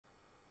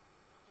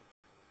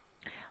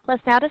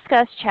Let's now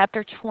discuss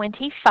Chapter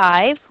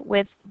 25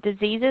 with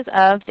diseases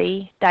of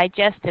the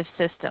digestive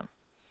system.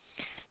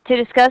 To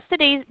discuss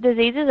the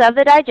diseases of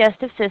the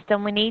digestive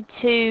system, we need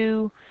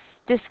to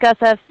discuss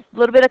a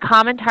little bit of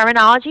common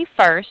terminology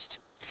first.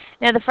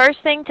 Now, the first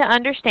thing to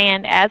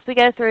understand as we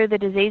go through the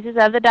diseases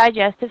of the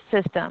digestive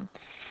system,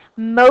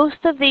 most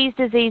of these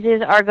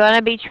diseases are going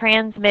to be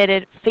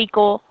transmitted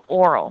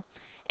fecal-oral.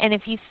 And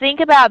if you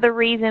think about the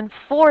reason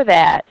for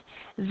that,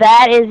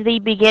 that is the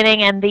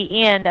beginning and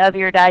the end of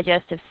your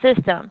digestive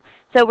system.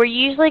 So we're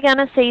usually going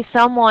to see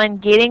someone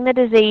getting the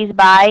disease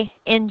by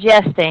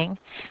ingesting.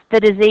 The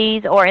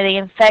disease or the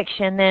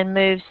infection then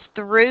moves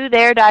through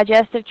their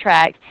digestive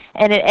tract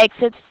and it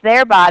exits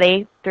their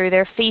body through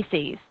their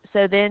feces.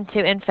 So then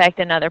to infect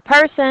another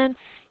person,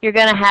 you're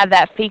going to have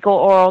that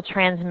fecal-oral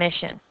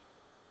transmission.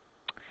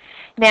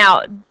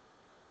 Now,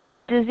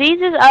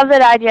 diseases of the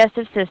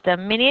digestive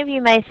system, many of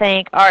you may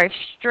think are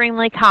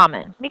extremely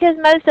common because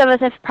most of us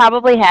have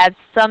probably had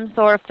some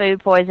sort of food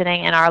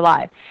poisoning in our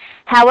life.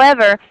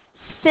 However,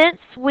 since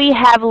we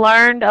have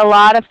learned a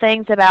lot of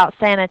things about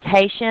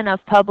sanitation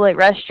of public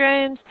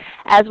restrooms,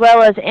 as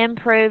well as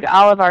improved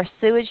all of our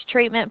sewage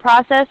treatment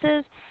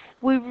processes,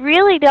 we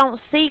really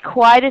don't see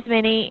quite as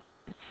many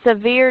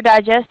severe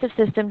digestive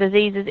system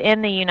diseases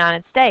in the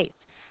United States.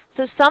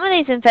 So some of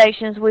these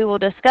infections we will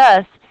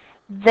discuss,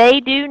 they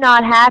do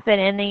not happen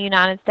in the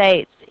United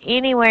States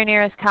anywhere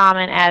near as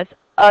common as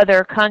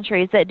other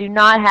countries that do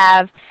not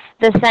have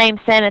the same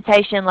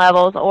sanitation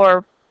levels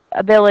or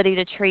ability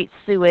to treat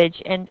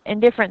sewage and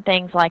different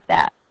things like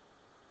that.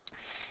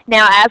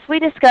 Now, as we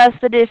discuss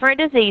the different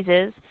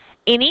diseases,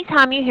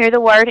 anytime you hear the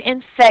word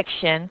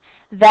infection,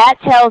 that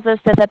tells us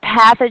that the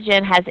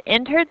pathogen has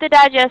entered the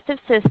digestive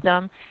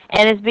system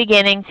and is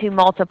beginning to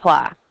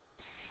multiply.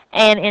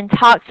 And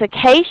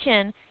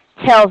intoxication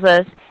tells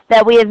us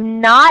that we have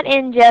not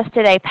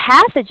ingested a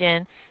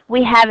pathogen,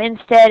 we have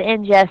instead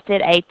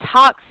ingested a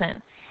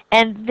toxin.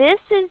 And this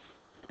is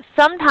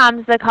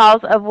sometimes the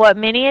cause of what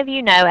many of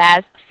you know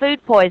as food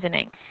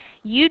poisoning.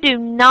 You do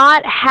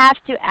not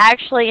have to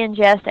actually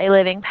ingest a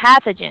living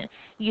pathogen.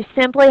 You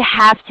simply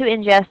have to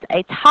ingest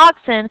a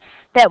toxin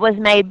that was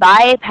made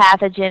by a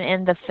pathogen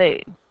in the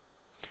food.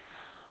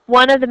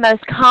 One of the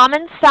most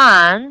common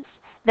signs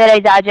that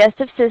a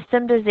digestive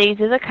system disease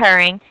is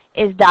occurring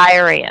is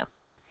diarrhea.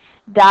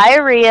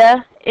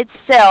 Diarrhea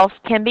itself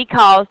can be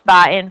caused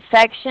by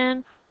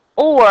infection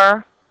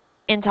or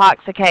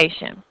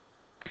intoxication.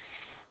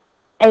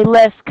 A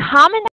less common